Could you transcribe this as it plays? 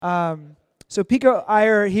So Pico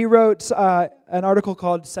Iyer, he wrote an article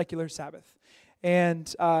called Secular Sabbath.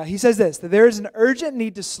 And he says this, that there is an urgent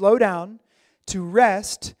need to slow down, to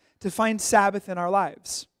rest, to find Sabbath in our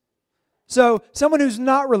lives. So someone who's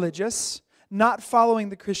not religious, not following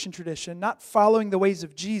the Christian tradition, not following the ways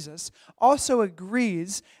of Jesus, also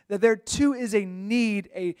agrees that there too is a need,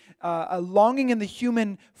 a longing in the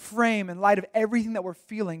human frame in light of everything that we're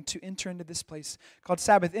feeling to enter into this place called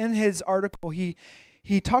Sabbath. In his article,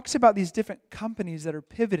 he talks about these different companies that are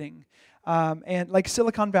pivoting, and like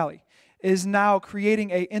Silicon Valley is now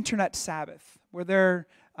creating an internet Sabbath, where they're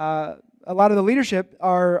a lot of the leadership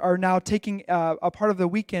are now taking a part of the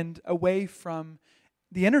weekend away from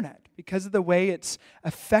the internet because of the way it's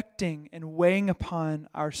affecting and weighing upon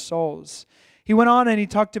our souls. He went on and he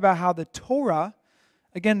talked about how the Torah,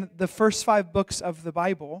 again, the first 5 books of the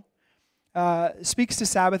Bible, speaks to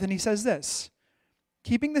Sabbath, and he says this: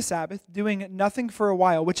 keeping the Sabbath, doing nothing for a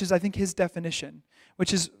while, which is, I think, his definition,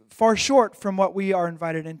 which is far short from what we are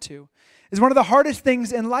invited into, is one of the hardest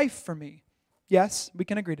things in life for me. Yes, we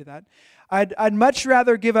can agree to that. I'd much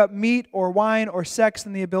rather give up meat or wine or sex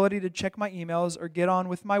than the ability to check my emails or get on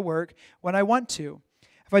with my work when I want to.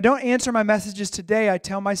 If I don't answer my messages today, I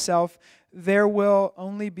tell myself there will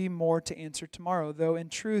only be more to answer tomorrow, though in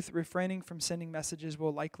truth, refraining from sending messages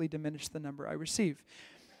will likely diminish the number I receive.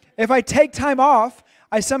 If I take time off,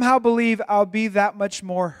 I somehow believe I'll be that much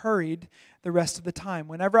more hurried the rest of the time.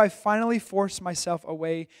 Whenever I finally force myself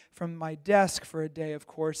away from my desk for a day, of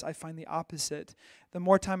course, I find the opposite. The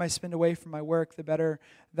more time I spend away from my work, the better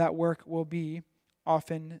that work will be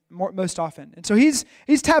most often. And so he's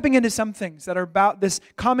tapping into some things that are about this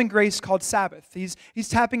common grace called Sabbath. He's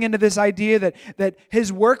tapping into this idea that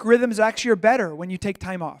his work rhythms actually are better when you take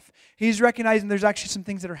time off. He's recognizing there's actually some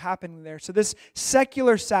things that are happening there. So this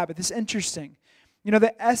secular Sabbath is interesting. You know,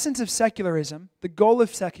 the essence of secularism, the goal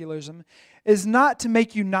of secularism, is not to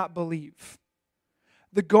make you not believe.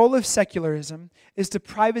 The goal of secularism is to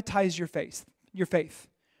privatize your faith,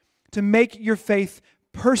 to make your faith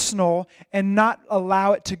personal and not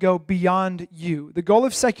allow it to go beyond you. The goal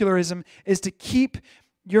of secularism is to keep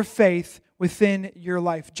your faith within your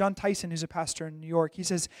life. John Tyson, who's a pastor in New York, he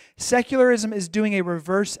says, secularism is doing a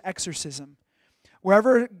reverse exorcism.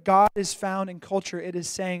 Wherever God is found in culture, it is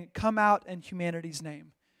saying, come out in humanity's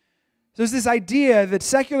name. So there's this idea that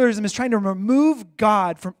secularism is trying to remove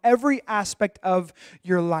God from every aspect of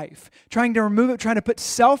your life, trying to remove it, trying to put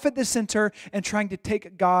self at the center, and trying to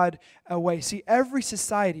take God away. See, every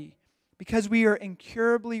society, because we are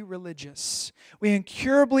incurably religious, we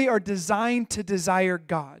incurably are designed to desire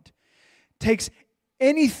God, takes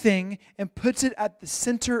anything and puts it at the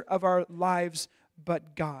center of our lives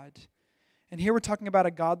but God. And here we're talking about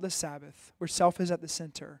a godless Sabbath, where self is at the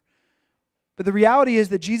center. But the reality is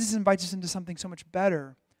that Jesus invites us into something so much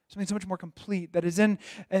better, something so much more complete, that is in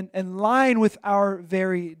line with our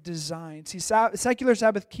very design. See, secular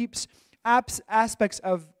Sabbath keeps aspects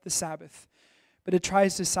of the Sabbath, but it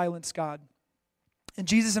tries to silence God. And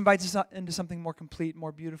Jesus invites us into something more complete,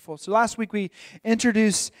 more beautiful. So last week we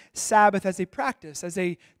introduced Sabbath as a practice, as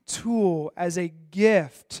a tool, as a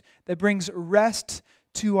gift that brings rest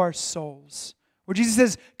to our souls. Where Jesus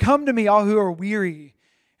says, come to me, all who are weary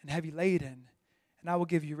and heavy laden, and I will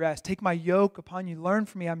give you rest. Take my yoke upon you. Learn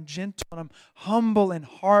from me. I'm gentle and I'm humble in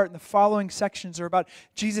heart. And the following sections are about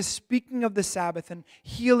Jesus speaking of the Sabbath and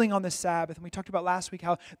healing on the Sabbath. And we talked about last week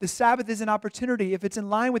how the Sabbath is an opportunity, if it's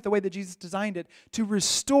in line with the way that Jesus designed it, to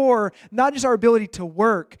restore not just our ability to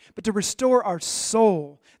work, but to restore our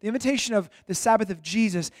soul. The invitation of the Sabbath of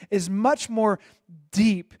Jesus is much more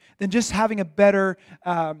deep than just having a better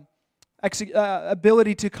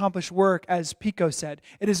ability to accomplish work, as Pico said.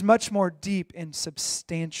 It is much more deep and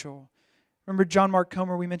substantial. Remember John Mark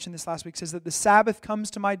Comer, we mentioned this last week, says that the Sabbath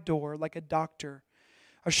comes to my door like a doctor.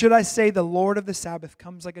 Or should I say the Lord of the Sabbath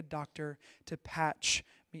comes like a doctor to patch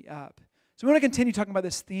me up. So we want to continue talking about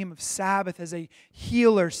this theme of Sabbath as a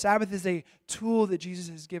healer. Sabbath is a tool that Jesus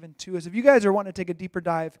has given to us. If you guys are wanting to take a deeper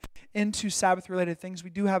dive into Sabbath-related things,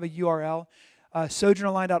 we do have a URL,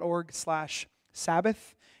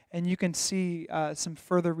 sojournerline.org/Sabbath. And you can see some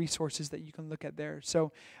further resources that you can look at there.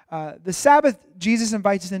 So the Sabbath Jesus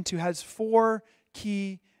invites us into has 4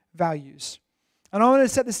 key values. And I want to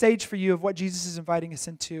set the stage for you of what Jesus is inviting us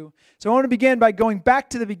into. So I want to begin by going back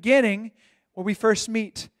to the beginning where we first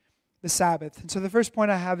meet the Sabbath. And so the first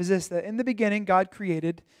point I have is this, that in the beginning God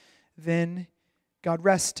created, then God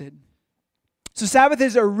rested. So Sabbath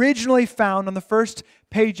is originally found on the first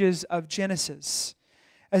pages of Genesis.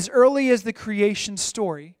 As early as the creation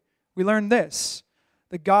story, we learn this,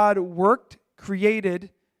 that God worked, created,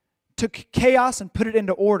 took chaos and put it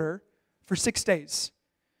into order for 6 days.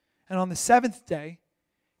 And on the seventh day,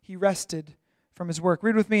 he rested from his work.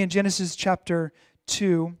 Read with me in Genesis chapter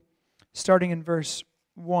 2, starting in verse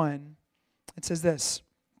 1. It says this: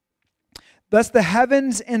 Thus the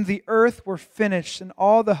heavens and the earth were finished, and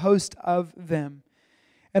all the host of them.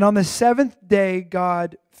 And on the seventh day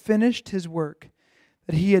God finished his work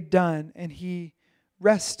that he had done, and he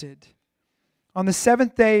rested on the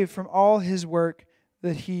seventh day from all his work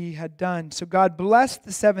that he had done. So God blessed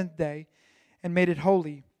the seventh day and made it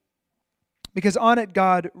holy, because on it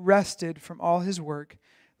God rested from all his work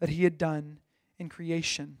that he had done in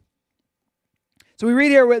creation. So we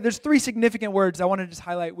read here, there's three significant words I want to just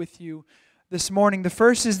highlight with you this morning. The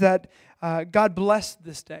first is that God blessed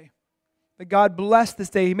this day. That God blessed this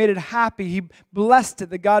day. He made it happy. He blessed it.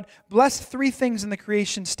 That God blessed three things in the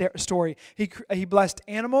creation story. He blessed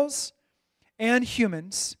animals and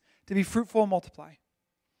humans to be fruitful and multiply.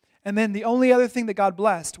 And then the only other thing that God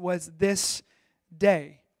blessed was this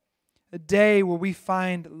day. A day where we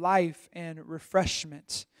find life and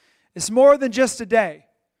refreshment. It's more than just a day.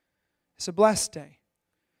 It's a blessed day.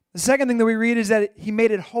 The second thing that we read is that he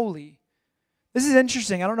made it holy. This is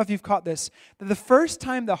interesting. I don't know if you've caught this. That the first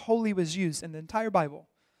time the holy was used in the entire Bible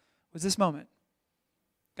was this moment.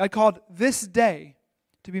 God called this day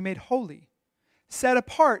to be made holy, set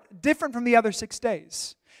apart, different from the other 6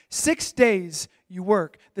 days. 6 days you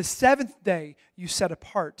work. The seventh day you set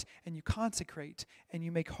apart and you consecrate and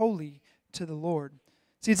you make holy to the Lord.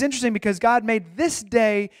 See, it's interesting because God made this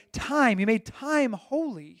day time. He made time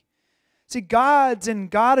holy. See, gods and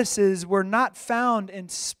goddesses were not found in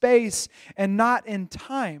space and not in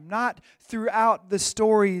time, not throughout the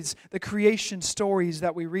stories, the creation stories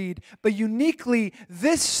that we read, but uniquely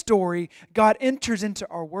this story, God enters into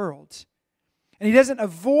our world. And he doesn't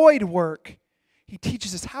avoid work, he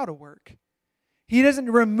teaches us how to work. He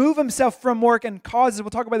doesn't remove himself from work and causes, we'll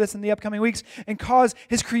talk about this in the upcoming weeks, and cause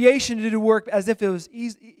his creation to do work as if it was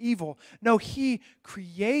evil. No, he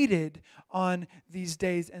created on these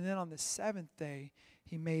days, and then on the seventh day,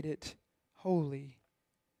 he made it holy.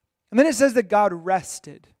 And then it says that God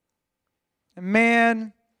rested. And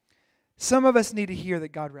man, some of us need to hear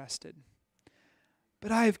that God rested.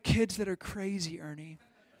 But I have kids that are crazy, Ernie.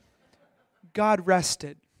 God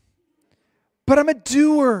rested. But I'm a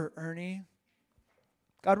doer, Ernie.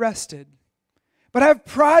 God rested. But I have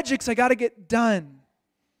projects I got to get done.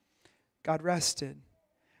 God rested.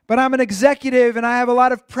 But I'm an executive and I have a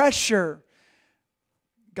lot of pressure.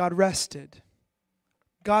 God rested.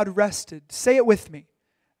 God rested. Say it with me.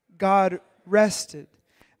 God rested.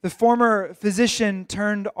 The former physician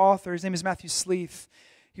turned author, his name is Matthew Sleeth.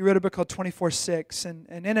 He wrote a book called 24/6,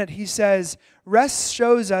 and in it he says, rest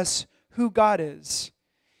shows us who God is.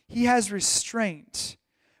 He has restraint.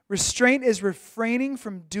 Restraint is refraining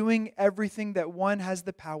from doing everything that one has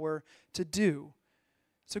the power to do.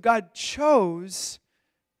 So God chose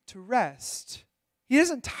to rest. He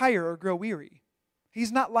doesn't tire or grow weary.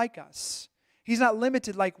 He's not like us. He's not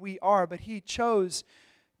limited like we are, but he chose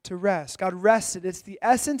to rest. God rested. It's the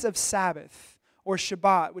essence of Sabbath or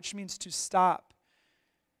Shabbat, which means to stop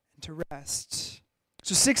and to rest.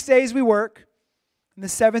 So 6 days we work. And the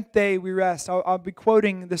seventh day we rest. I'll be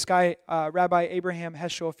quoting this guy, Rabbi Abraham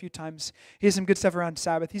Heschel, a few times. He has some good stuff around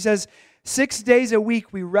Sabbath. He says, 6 days a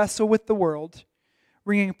week we wrestle with the world,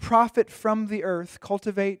 bringing profit from the earth,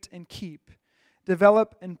 cultivate and keep,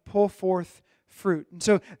 develop and pull forth fruit. And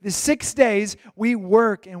so the 6 days we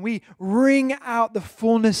work and we wring out the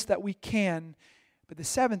fullness that we can. But the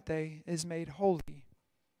seventh day is made holy.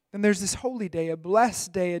 Then there's this holy day, a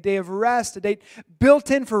blessed day, a day of rest, a day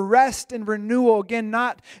built in for rest and renewal. Again,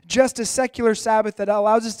 not just a secular Sabbath that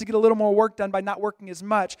allows us to get a little more work done by not working as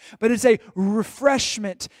much, but it's a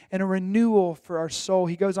refreshment and a renewal for our soul.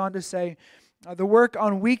 He goes on to say, the work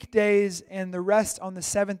on weekdays and the rest on the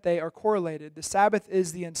seventh day are correlated. The Sabbath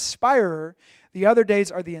is the inspirer, the other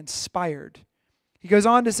days are the inspired. He goes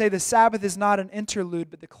on to say the Sabbath is not an interlude,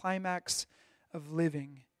 but the climax of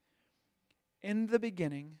living. In the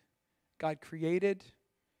beginning, God created,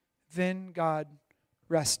 then God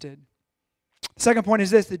rested. The second point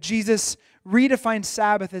is this, that Jesus redefined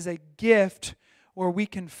Sabbath as a gift where we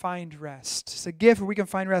can find rest. It's a gift where we can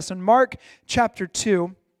find rest. In Mark chapter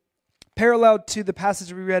 2, parallel to the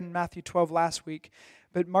passage we read in Matthew 12 last week,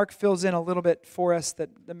 but Mark fills in a little bit for us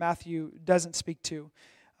that Matthew doesn't speak to.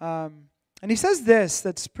 And he says this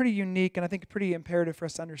that's pretty unique and I think pretty imperative for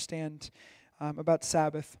us to understand about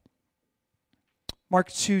Sabbath. Mark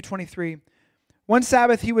 2:23. One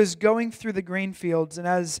Sabbath he was going through the grain fields, and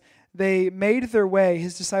as they made their way,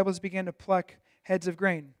 his disciples began to pluck heads of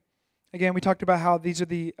grain. Again, we talked about how these are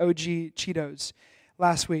the OG Cheetos.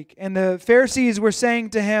 last week. And the Pharisees were saying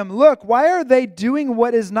to him, "Look, why are they doing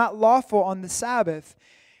what is not lawful on the Sabbath?"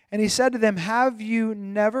 And he said to them, "Have you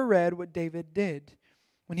never read what David did?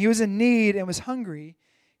 When he was in need and was hungry,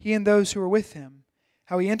 he and those who were with him,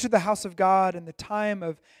 how he entered the house of God in the time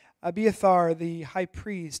of Abiathar the high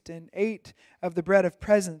priest, and ate of the bread of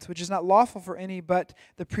presence, which is not lawful for any but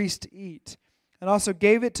the priest to eat, and also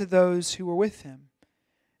gave it to those who were with him.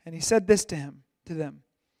 And he said this to them,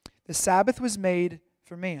 the Sabbath was made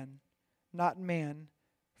for man, not man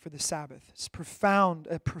for the Sabbath." It's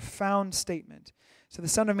a profound statement. So the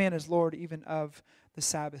Son of Man is Lord even of the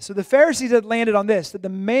Sabbath. So the Pharisees had landed on this, that the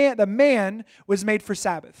man was made for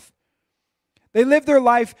Sabbath. They lived their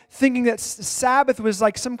life thinking that Sabbath was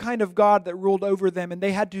like some kind of God that ruled over them, and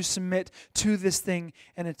they had to submit to this thing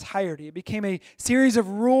in entirety. It became a series of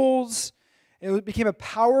rules. It became a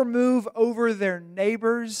power move over their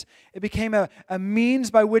neighbors. It became a means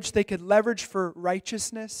by which they could leverage for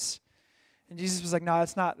righteousness. And Jesus was like, no,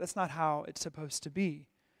 that's not how it's supposed to be.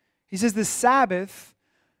 He says the Sabbath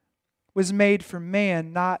was made for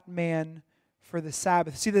man, not man for the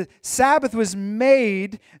Sabbath. See, the Sabbath was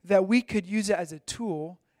made that we could use it as a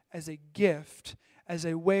tool, as a gift, as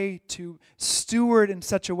a way to steward in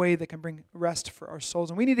such a way that can bring rest for our souls.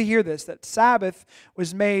 And we need to hear this, that Sabbath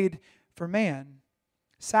was made for man.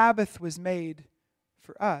 Sabbath was made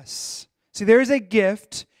for us. See, there is a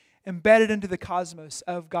gift embedded into the cosmos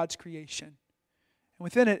of God's creation. And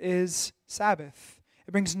within it is Sabbath.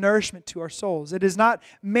 It brings nourishment to our souls. It is not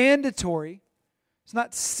mandatory. It's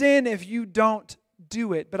not sin if you don't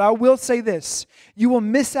do it. But I will say this. You will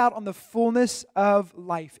miss out on the fullness of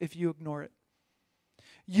life if you ignore it.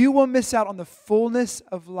 You will miss out on the fullness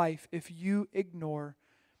of life if you ignore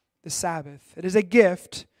the Sabbath. It is a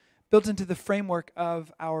gift built into the framework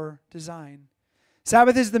of our design.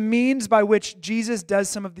 Sabbath is the means by which Jesus does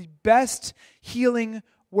some of the best healing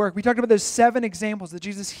work. We talked about those 7 examples that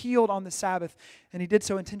Jesus healed on the Sabbath, and he did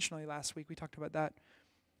so intentionally last week. We talked about that.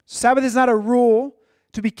 Sabbath is not a rule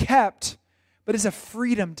to be kept, but it's a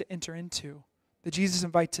freedom to enter into, that Jesus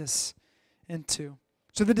invites us into.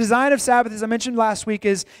 So the design of Sabbath, as I mentioned last week,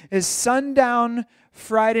 is sundown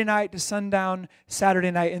Friday night to sundown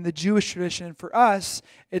Saturday night in the Jewish tradition. And for us,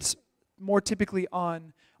 it's more typically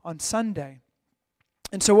on Sunday.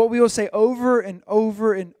 And so what we will say over and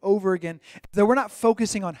over and over again, that we're not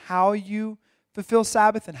focusing on how you fulfill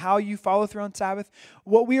Sabbath and how you follow through on Sabbath.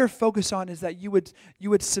 What we are focused on is that you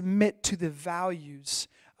would submit to the values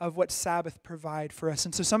of what Sabbath provide for us.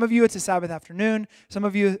 And so some of you, it's a Sabbath afternoon. Some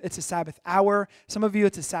of you, it's a Sabbath hour. Some of you,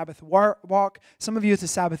 it's a Sabbath walk. Some of you, it's a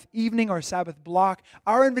Sabbath evening or a Sabbath block.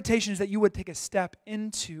 Our invitation is that you would take a step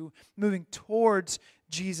into moving towards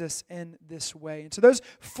Jesus in this way. And so those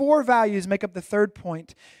 4 values make up the third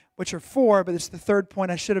point, which are 4, but it's the third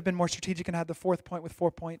point. I should have been more strategic and had the 4th point with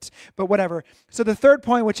 4 points, but whatever. So the third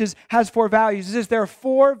point, which has 4 values, is there are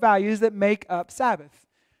 4 values that make up Sabbath.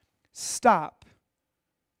 Stop,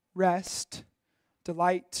 rest,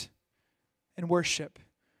 delight, and worship.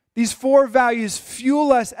 These 4 values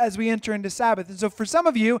fuel us as we enter into Sabbath. And so for some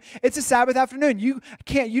of you, it's a Sabbath afternoon. You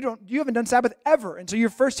haven't done Sabbath ever. And so you're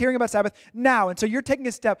first hearing about Sabbath now. And so you're taking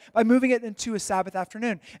a step by moving it into a Sabbath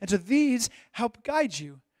afternoon. And so these help guide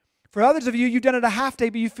you. For others of you, you've done it a half day,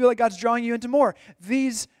 but you feel like God's drawing you into more.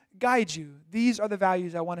 These guide you. These are the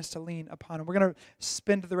values I want us to lean upon. And we're going to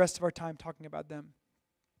spend the rest of our time talking about them.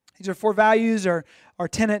 These are 4 values or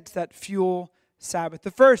tenets that fuel Sabbath.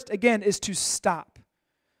 The first, again, is to stop.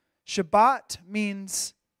 Shabbat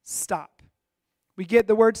means stop. We get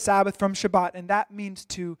the word Sabbath from Shabbat, and that means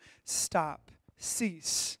to stop,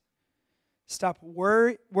 cease. Stop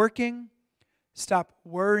working, stop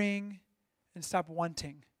worrying, and stop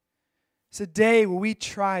wanting. It's a day where we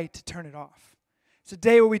try to turn it off. It's a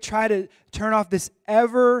day where we try to turn off this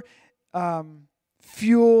ever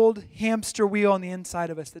fueled hamster wheel on the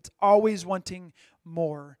inside of us that's always wanting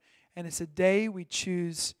more. And it's a day we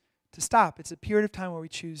choose to stop. It's a period of time where we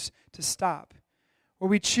choose to stop. Where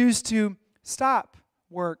we choose to stop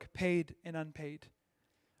work, paid and unpaid.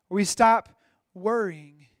 Where we stop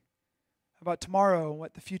worrying about tomorrow and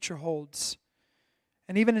what the future holds.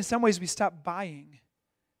 And even in some ways we stop buying.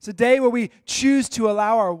 It's a day where we choose to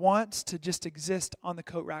allow our wants to just exist on the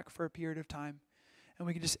coat rack for a period of time. And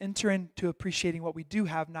we can just enter into appreciating what we do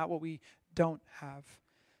have, not what we don't have.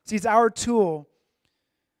 See, it's our tool.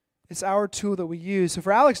 It's our tool that we use. So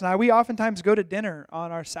for Alex and I, we oftentimes go to dinner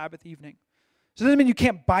on our Sabbath evening. So it doesn't mean you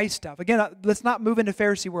can't buy stuff. Again, let's not move into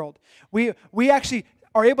Pharisee world. We actually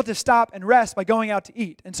are able to stop and rest by going out to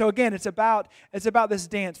eat. And so again, it's about this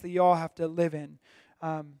dance that you all have to live in.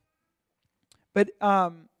 But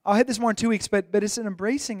I'll hit this more in 2 weeks, but it's an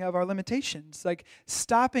embracing of our limitations. Like,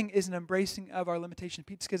 stopping is an embracing of our limitation.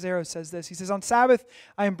 Pete Scazzaro says this. He says, on Sabbath,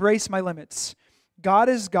 I embrace my limits. God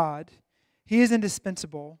is God. He is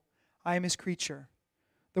indispensable. I am his creature.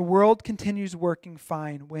 The world continues working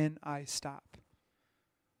fine when I stop.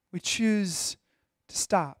 We choose to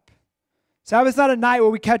stop. Sabbath's not a night where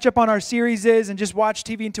we catch up on our series and just watch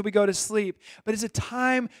TV until we go to sleep, but it's a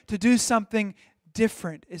time to do something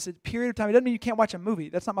different. It's a period of time. It doesn't mean you can't watch a movie.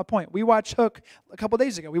 That's not my point. We watched Hook a couple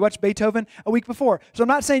days ago. We watched Beethoven a week before. So I'm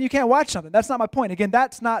not saying you can't watch something. That's not my point. Again,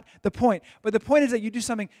 that's not the point. But the point is that you do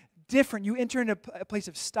something different. You enter into a place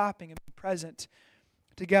of stopping and being present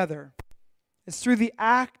together. It's through the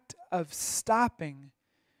act of stopping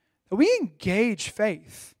that we engage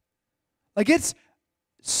faith. Like, it's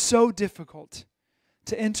so difficult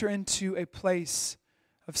to enter into a place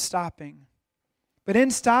of stopping. But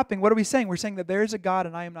in stopping, what are we saying? We're saying that there is a God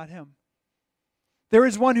and I am not him. There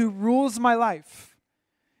is one who rules my life,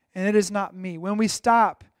 and it is not me. When we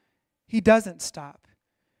stop, he doesn't stop.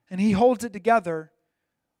 And he holds it together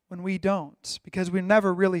when we don't, because we're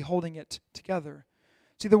never really holding it together.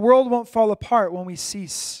 See, the world won't fall apart when we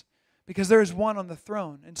cease, because there is one on the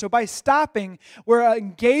throne. And so by stopping, we're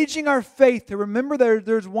engaging our faith to remember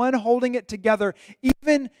there's one holding it together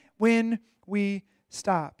even when we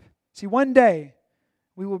stop. See, one day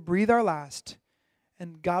we will breathe our last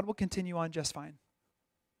and God will continue on just fine.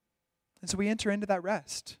 And so we enter into that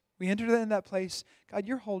rest. We enter in that place. God,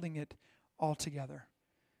 you're holding it all together.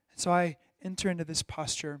 And so I enter into this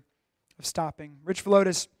posture of stopping. Rich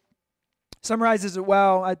Villodas summarizes it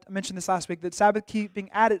well. I mentioned this last week, that Sabbath keeping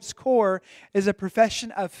at its core is a profession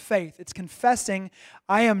of faith. It's confessing,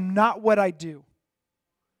 I am not what I do.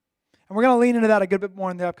 And we're going to lean into that a good bit more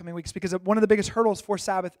in the upcoming weeks, because one of the biggest hurdles for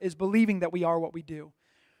Sabbath is believing that we are what we do.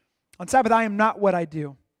 On Sabbath, I am not what I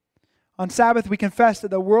do. On Sabbath, we confess that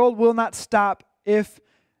the world will not stop if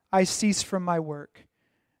I cease from my work.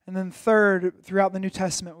 And then third, throughout the New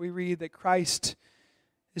Testament, we read that Christ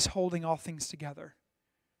is holding all things together.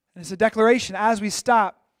 And it's a declaration, as we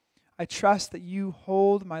stop, I trust that you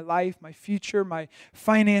hold my life, my future, my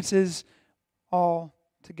finances all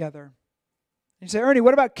together. And you say, Ernie,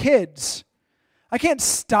 what about kids? I can't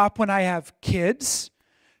stop when I have kids.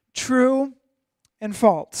 True and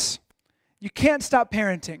false. You can't stop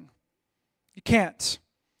parenting. You can't.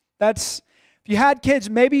 If you had kids,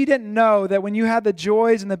 maybe you didn't know that when you had the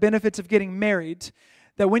joys and the benefits of getting married,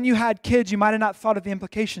 that when you had kids, you might have not thought of the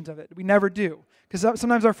implications of it. We never do. Because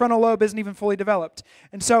sometimes our frontal lobe isn't even fully developed.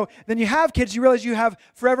 And so then you have kids, you realize you have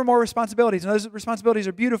forever more responsibilities. And those responsibilities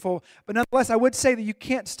are beautiful. But nonetheless, I would say that you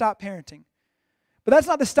can't stop parenting. But that's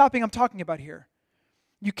not the stopping I'm talking about here.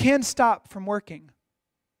 You can stop from working.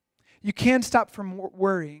 You can stop from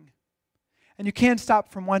worrying. And you can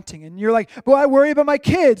stop from wanting. And you're like, well, I worry about my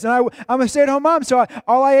kids. And I'm a stay-at-home mom, so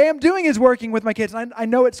all I am doing is working with my kids. And I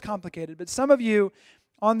know it's complicated. But some of you,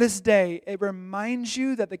 on this day, it reminds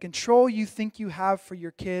you that the control you think you have for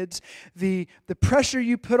your kids, the pressure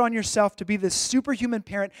you put on yourself to be this superhuman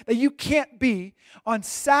parent that you can't be, on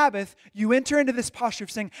Sabbath, you enter into this posture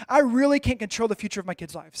of saying, I really can't control the future of my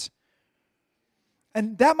kids' lives.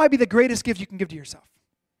 And that might be the greatest gift you can give to yourself.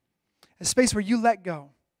 A space where you let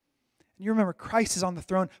go. And you remember Christ is on the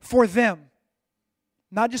throne for them,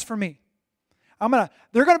 not just for me.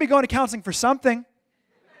 They're going to be going to counseling for something.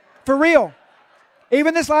 For real.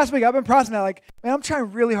 Even this last week, I've been processing that, like, man, I'm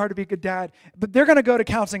trying really hard to be a good dad, but they're going to go to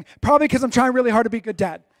counseling probably because I'm trying really hard to be a good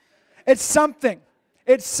dad. It's something.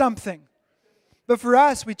 It's something. But for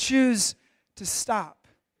us, we choose to stop.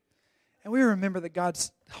 And we remember that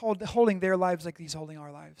God's holding their lives like He's holding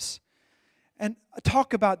our lives. And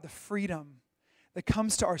talk about the freedom that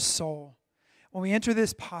comes to our soul when we enter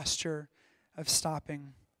this posture of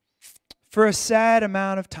stopping. For a sad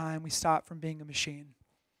amount of time, we stop from being a machine.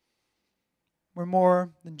 We're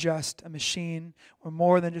more than just a machine. We're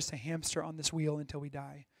more than just a hamster on this wheel until we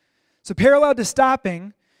die. So parallel to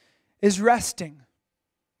stopping is resting.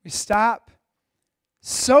 We stop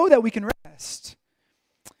so that we can rest.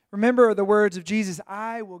 Remember the words of Jesus,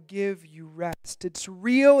 I will give you rest. It's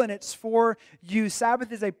real and it's for you.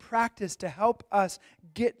 Sabbath is a practice to help us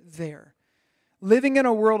get there. Living in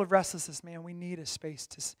a world of restlessness, man, we need a space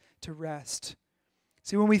to rest.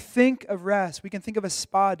 See, when we think of rest, we can think of a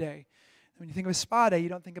spa day. When you think of a spa day, you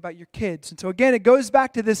don't think about your kids. And so again, it goes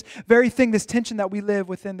back to this very thing, this tension that we live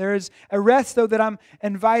within. There is a rest, though, that I'm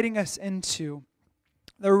inviting us into.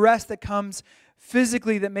 The rest that comes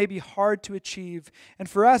physically that may be hard to achieve. And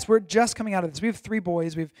for us, we're just coming out of this. We have 3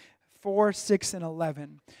 boys. We have 4, 6, and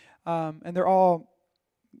 11. And they're all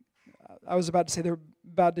I was about to say they're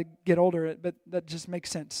about to get older, but that just makes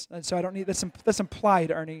sense. And so I don't need, that's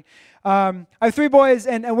implied, Ernie. I have 3 boys,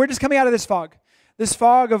 and we're just coming out of this fog. This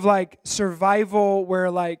fog of like survival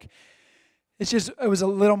where like, it was a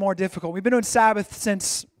little more difficult. We've been doing Sabbath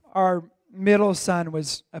since our middle son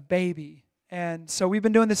was a baby. And so we've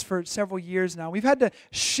been doing this for several years now. We've had to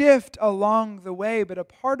shift along the way, but a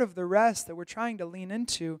part of the rest that we're trying to lean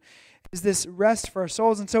into is this rest for our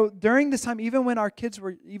souls. And so during this time, even when our kids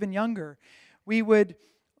were even younger, we would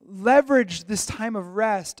leverage this time of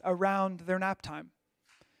rest around their nap time.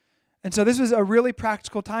 And so this was a really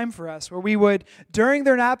practical time for us where we would, during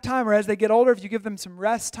their nap time or as they get older, if you give them some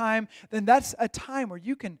rest time, then that's a time where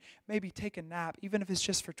you can maybe take a nap, even if it's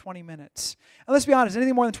just for 20 minutes. And let's be honest,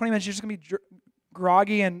 anything more than 20 minutes, you're just going to be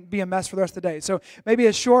groggy and be a mess for the rest of the day. So maybe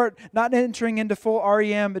a short, not entering into full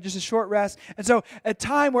REM, but just a short rest. And so a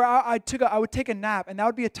time where I would take a nap, and that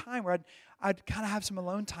would be a time where I'd kind of have some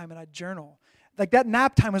alone time and I'd journal. Like that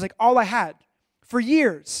nap time was like all I had for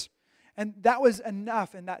years. And that was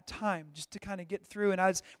enough in that time just to kind of get through. And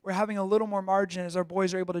as we're having a little more margin, as our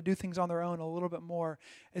boys are able to do things on their own a little bit more,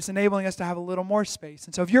 it's enabling us to have a little more space.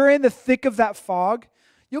 And so if you're in the thick of that fog,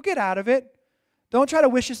 you'll get out of it. Don't try to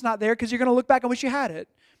wish it's not there because you're going to look back and wish you had it.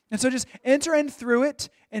 And so just enter in through it,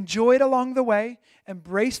 enjoy it along the way,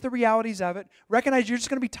 embrace the realities of it, recognize you're just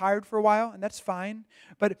going to be tired for a while, and that's fine.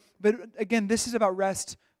 But again, this is about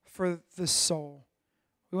rest for the soul.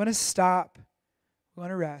 We want to stop. We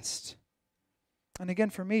want to rest. And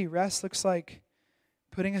again, for me, rest looks like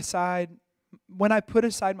putting aside, when I put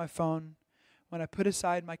aside my phone, when I put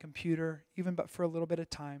aside my computer, even but for a little bit of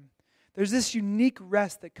time, there's this unique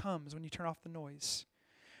rest that comes when you turn off the noise.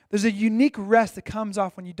 There's a unique rest that comes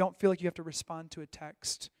off when you don't feel like you have to respond to a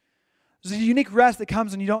text. There's a unique rest that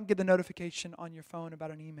comes when you don't get the notification on your phone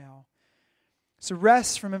about an email. It's a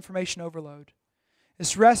rest from information overload.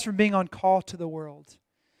 It's rest from being on call to the world.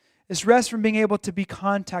 It's rest from being able to be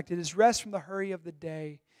contacted. It's rest from the hurry of the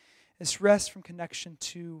day. It's rest from connection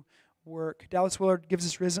to work. Dallas Willard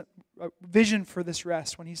gives us a vision for this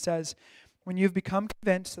rest when he says, when you've become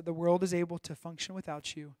convinced that the world is able to function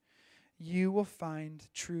without you, you will find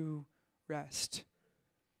true rest.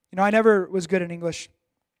 You know, I never was good in English.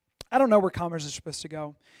 I don't know where commas are supposed to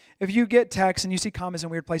go. If you get text and you see commas in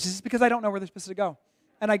weird places, it's because I don't know where they're supposed to go.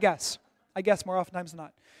 And I guess more oftentimes than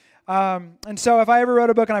not. And so if I ever wrote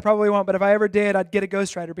a book, and I probably won't, but if I ever did, I'd get a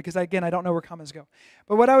ghostwriter because, again, I don't know where commas go.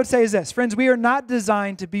 But what I would say is this. Friends, we are not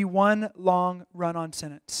designed to be one long run-on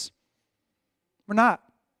sentence. We're not.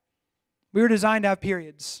 We were designed to have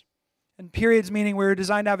periods. And periods meaning we were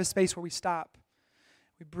designed to have a space where we stop.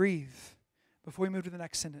 We breathe before we move to the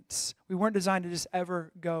next sentence. We weren't designed to just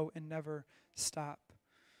ever go and never stop.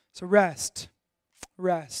 So rest.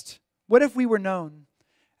 What if we were known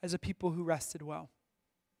as a people who rested well?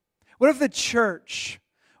 What if the church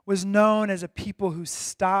was known as a people who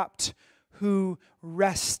stopped, who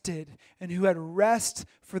rested, and who had rest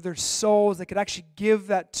for their souls that could actually give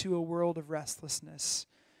that to a world of restlessness?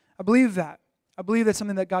 I believe that. I believe that's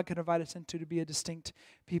something that God could invite us into, to be a distinct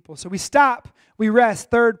people. So we stop, we rest.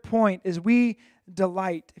 Third point is we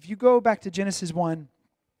delight. If you go back to Genesis 1,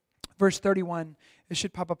 verse 31, it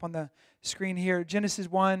should pop up on the screen here. Genesis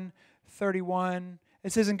 1, 31.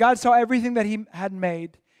 It says, and God saw everything that he had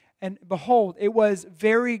made, and behold, it was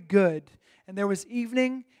very good. And there was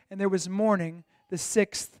evening and there was morning, the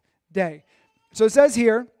 6th day. So it says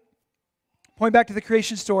here, point back to the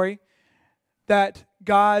creation story, that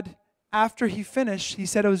God, after he finished, he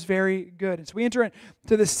said it was very good. And so we enter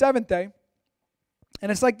into the 7th day,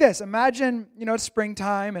 and it's like this. Imagine, it's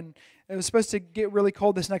springtime, and it was supposed to get really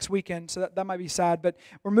cold this next weekend, so that might be sad. But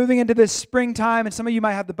we're moving into this springtime, and some of you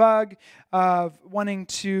might have the bug of wanting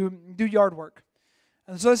to do yard work.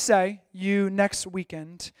 And so let's say you, next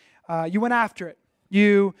weekend, you went after it.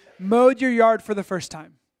 You mowed your yard for the first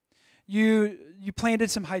time. You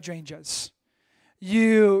planted some hydrangeas.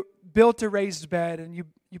 You built a raised bed and you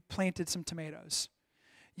planted some tomatoes.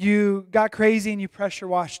 You got crazy and you pressure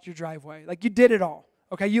washed your driveway. Like, you did it all.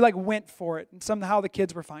 Okay, you went for it, and somehow the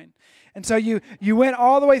kids were fine. And so you went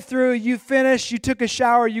all the way through, you finished, you took a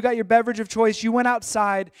shower, you got your beverage of choice, you went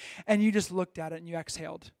outside, and you just looked at it and you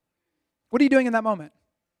exhaled. What are you doing in that moment?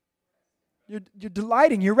 You're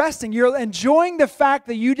delighting, you're resting, you're enjoying the fact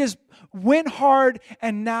that you just went hard,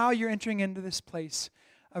 and now you're entering into this place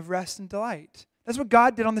of rest and delight. That's what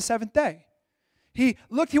God did on the 7th day. He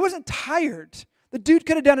wasn't tired. The dude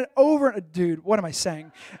could have done it over. Dude, what am I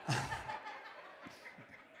saying?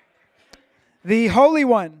 The Holy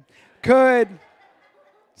One could,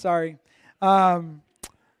 God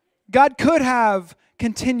could have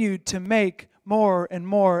continued to make more and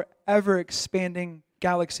more ever-expanding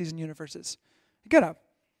galaxies and universes. He could have.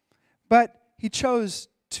 But he chose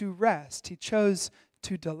to rest. He chose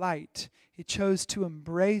to delight. He chose to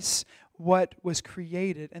embrace what was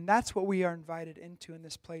created. And that's what we are invited into in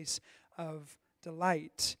this place of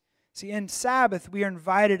delight. See, in Sabbath, we are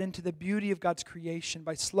invited into the beauty of God's creation.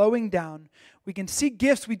 By slowing down, we can see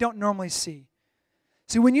gifts we don't normally see.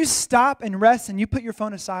 See, when you stop and rest and you put your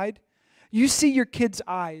phone aside, you see your kid's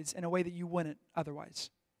eyes in a way that you wouldn't otherwise.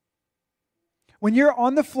 When you're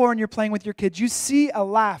on the floor and you're playing with your kids, you see a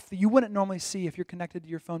laugh that you wouldn't normally see if you're connected to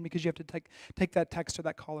your phone because you have to take that text or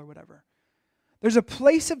that call or whatever. There's a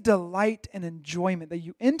place of delight and enjoyment that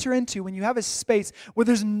you enter into when you have a space where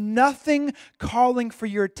there's nothing calling for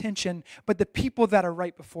your attention but the people that are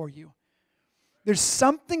right before you. There's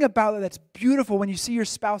something about it that's beautiful when you see your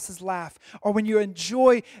spouse's laugh or when you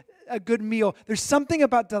enjoy a good meal. There's something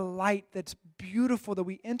about delight that's beautiful that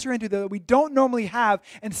we enter into that we don't normally have.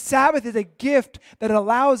 And Sabbath is a gift that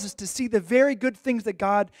allows us to see the very good things that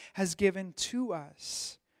God has given to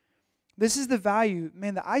us. This is the value,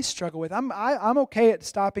 man, that I struggle with. I'm okay at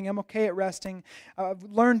stopping. I'm okay at resting. I've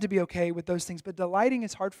learned to be okay with those things. But delighting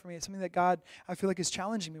is hard for me. It's something that God, I feel like, is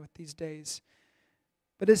challenging me with these days.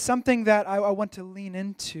 But it's something that I want to lean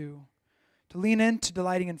into. To lean into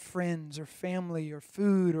delighting in friends or family or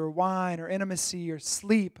food or wine or intimacy or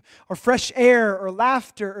sleep or fresh air or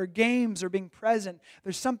laughter or games or being present.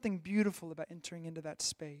 There's something beautiful about entering into that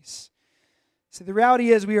space. See, the reality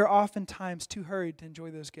is we are oftentimes too hurried to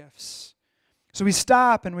enjoy those gifts. So we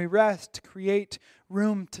stop and we rest to create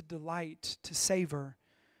room to delight, to savor.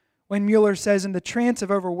 Wayne Mueller says, in the trance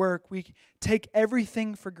of overwork, we take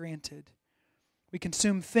everything for granted. We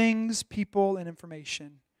consume things, people, and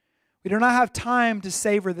information. We do not have time to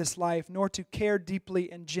savor this life, nor to care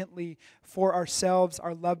deeply and gently for ourselves,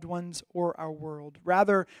 our loved ones, or our world.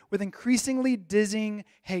 Rather, with increasingly dizzying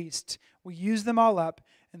haste, we use them all up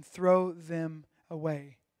and throw them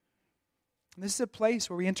away. And this is a place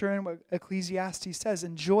where we enter in what Ecclesiastes says,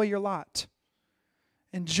 enjoy your lot.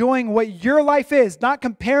 Enjoying what your life is, not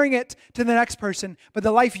comparing it to the next person, but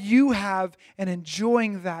the life you have and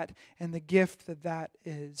enjoying that and the gift that that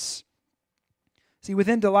is. See,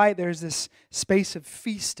 within delight, there's this space of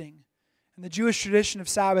feasting. In the Jewish tradition of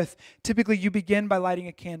Sabbath, typically you begin by lighting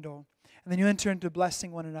a candle, and then you enter into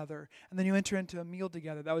blessing one another, and then you enter into a meal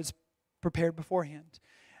together that was prepared beforehand.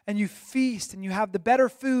 And you feast, and you have the better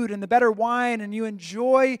food and the better wine, and you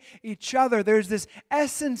enjoy each other. There's this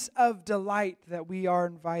essence of delight that we are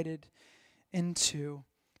invited into.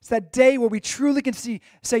 It's that day where we truly can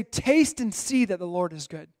say, taste and see that the Lord is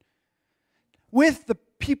good. With the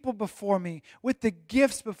people before me, with the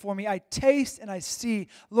gifts before me, I taste and I see,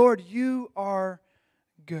 Lord, you are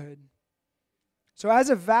good. So as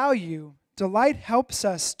a value, delight helps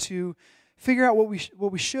us to figure out what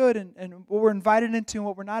we should and what we're invited into and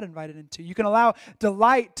what we're not invited into. You can allow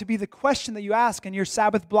delight to be the question that you ask in your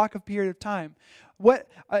Sabbath block of period of time. What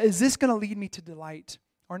is this going to lead me to delight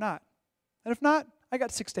or not? And if not, I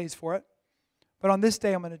got 6 days for it. But on this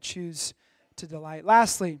day, I'm going to choose to delight.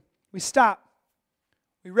 Lastly, we stop.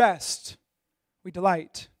 We rest. We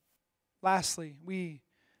delight. Lastly, we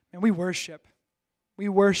worship. We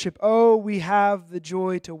worship. Oh, we have the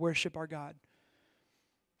joy to worship our God.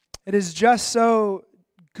 It is just so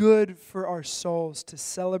good for our souls to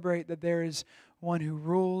celebrate that there is one who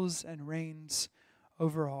rules and reigns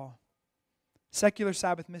over all. Secular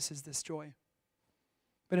Sabbath misses this joy.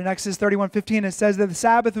 But in Exodus 31:15 it says that the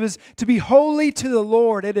Sabbath was to be holy to the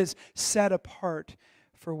Lord. It is set apart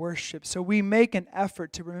for worship. So we make an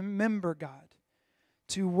effort to remember God,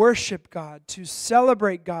 to worship God, to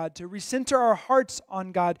celebrate God, to recenter our hearts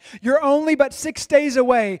on God. You're only but 6 days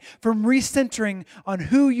away from recentering on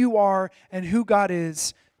who you are and who God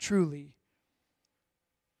is truly.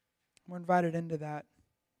 We're invited into that.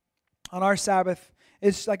 On our Sabbath,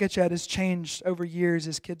 it's like I said, it's changed over years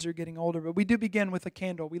as kids are getting older. But we do begin with a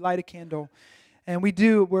candle. We light a candle. And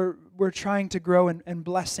we're trying to grow and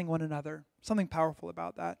blessing one another. Something powerful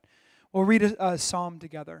about that. We'll read a psalm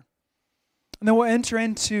together. And then we'll enter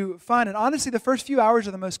into fun. And honestly, the first few hours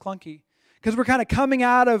are the most clunky because we're kind of coming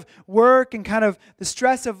out of work and kind of the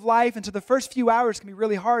stress of life. And so the first few hours can be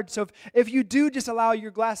really hard. So if you do just allow your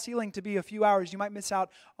glass ceiling to be a few hours, you might miss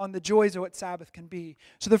out on the joys of what Sabbath can be.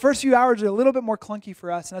 So the first few hours are a little bit more clunky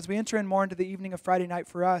for us. And as we enter in more into the evening of Friday night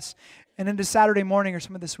for us and into Saturday morning are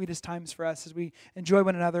some of the sweetest times for us as we enjoy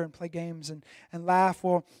one another and play games and laugh.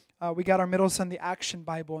 Well, we got our middle son the Action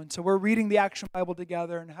Bible, and so we're reading the Action Bible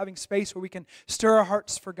together and having space where we can stir our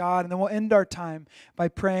hearts for God, and then we'll end our time by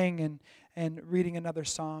praying and reading another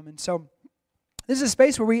psalm. And so this is a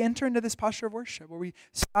space where we enter into this posture of worship, where we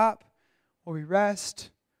stop, where we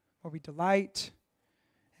rest, where we delight,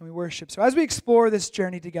 and we worship. So as we explore this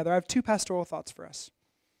journey together, I have two pastoral thoughts for us.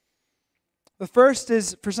 The first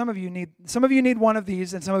is, for some of you need one of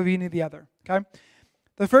these, and some of you need the other, okay?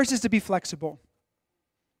 The first is to be flexible.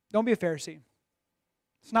 Don't be a Pharisee.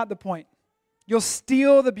 It's not the point. You'll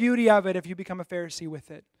steal the beauty of it if you become a Pharisee with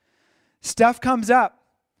it. Stuff comes up.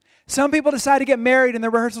 Some people decide to get married in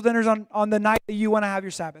their rehearsal dinners on the night that you want to have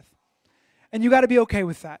your Sabbath. And you got to be okay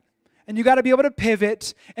with that. And you got to be able to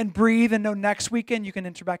pivot and breathe and know next weekend you can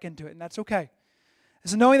enter back into it. And that's okay.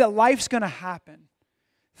 It's knowing that life's going to happen.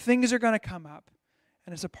 Things are going to come up.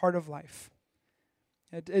 And it's a part of life.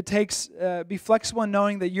 It takes, be flexible in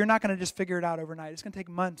knowing that you're not going to just figure it out overnight. It's going to take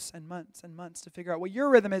months and months and months to figure out what your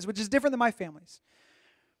rhythm is, which is different than my family's.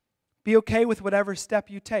 Be okay with whatever step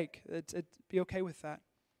you take. Be okay with that.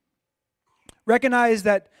 Recognize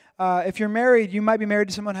that if you're married, you might be married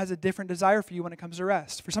to someone who has a different desire for you when it comes to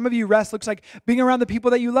rest. For some of you, rest looks like being around the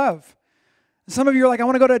people that you love. Some of you are like, I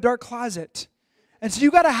want to go to a dark closet. And so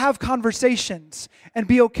you got to have conversations and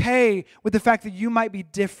be okay with the fact that you might be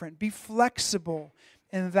different. Be flexible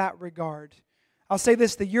in that regard. I'll say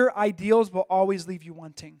this, that your ideals will always leave you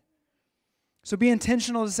wanting. So be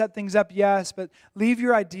intentional to set things up, yes, but leave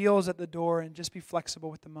your ideals at the door and just be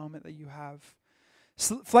flexible with the moment that you have.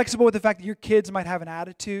 Flexible with the fact that your kids might have an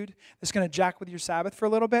attitude that's going to jack with your Sabbath for a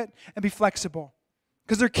little bit, and be flexible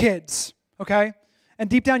because they're kids, okay? And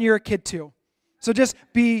deep down, you're a kid too. So just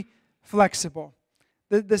be flexible.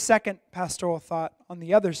 The second pastoral thought on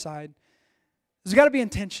the other side is you got to be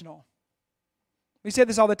intentional. We say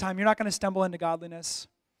this all the time. You're not going to stumble into godliness.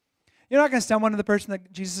 You're not going to stumble into the person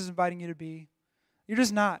that Jesus is inviting you to be. You're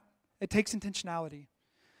just not. It takes intentionality.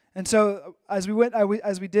 And so as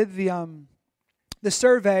we did the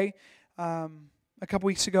survey a couple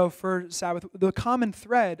weeks ago for Sabbath, the common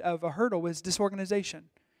thread of a hurdle was disorganization.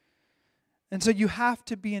 And so you have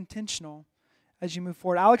to be intentional as you move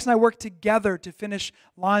forward. Alex and I work together to finish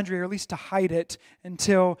laundry, or at least to hide it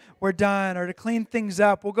until we're done, or to clean things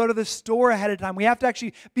up. We'll go to the store ahead of time. We have to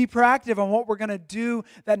actually be proactive on what we're going to do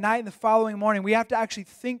that night and the following morning. We have to actually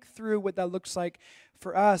think through what that looks like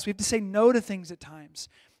for us. We have to say no to things at times.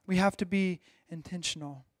 We have to be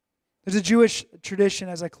intentional. There's a Jewish tradition,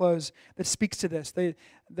 as I close, that speaks to this.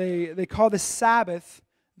 They call the Sabbath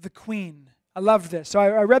the queen. I loved this. So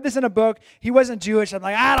I read this in a book. He wasn't Jewish. I'm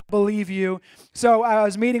like, I don't believe you. So I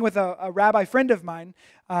was meeting with a rabbi friend of mine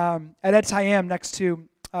at Etz Hayim next to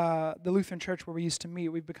the Lutheran church where we used to meet.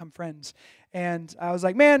 We've become friends. And I was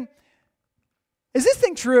like, man, is this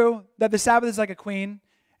thing true that the Sabbath is like a queen?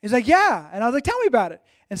 He's like, yeah. And I was like, tell me about it.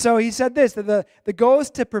 And so he said this, that the goal is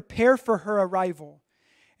to prepare for her arrival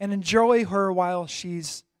and enjoy her while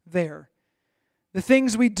she's there. The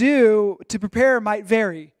things we do to prepare might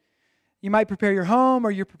vary. You might prepare your home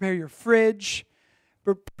or you prepare your fridge.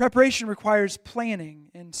 But preparation requires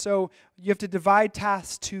planning. And so you have to divide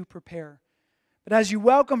tasks to prepare. But as you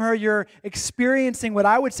welcome her, you're experiencing what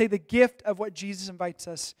I would say the gift of what Jesus invites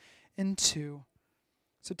us into.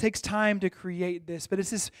 So it takes time to create this. But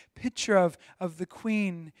it's this picture of the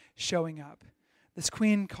queen showing up. This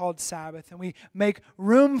queen called Sabbath. And we make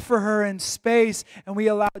room for her in space. And we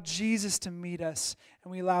allow Jesus to meet us.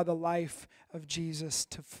 And we allow the life of Jesus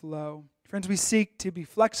to flow. Friends, we seek to be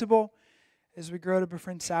flexible as we grow to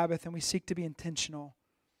befriend Sabbath, and we seek to be intentional.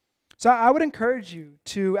 So I would encourage you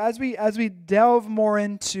to, as we delve more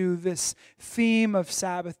into this theme of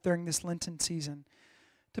Sabbath during this Lenten season,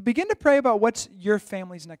 to begin to pray about what's your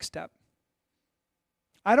family's next step.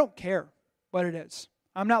 I don't care what it is.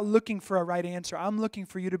 I'm not looking for a right answer. I'm looking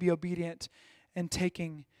for you to be obedient and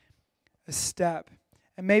taking a step.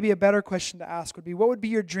 And maybe a better question to ask would be, what would be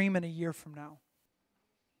your dream in a year from now?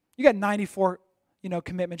 You got 94,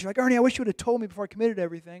 commitments. You're like, Ernie, I wish you would have told me before I committed to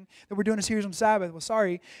everything that we're doing a series on Sabbath. Well,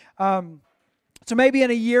 sorry. So maybe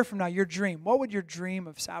in a year from now, your dream. What would your dream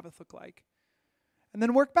of Sabbath look like? And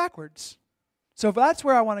then work backwards. So if that's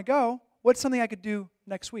where I want to go, what's something I could do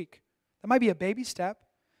next week? That might be a baby step.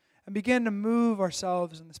 And begin to move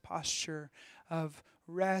ourselves in this posture of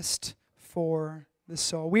rest for the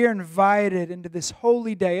soul. We are invited into this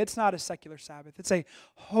holy day. It's not a secular Sabbath. It's a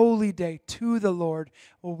holy day to the Lord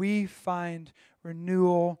where we find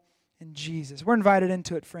renewal in Jesus. We're invited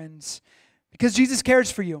into it, friends, because Jesus cares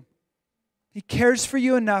for you. He cares for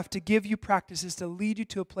you enough to give you practices to lead you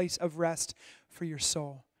to a place of rest for your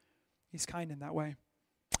soul. He's kind in that way.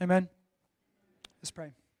 Amen. Let's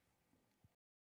pray.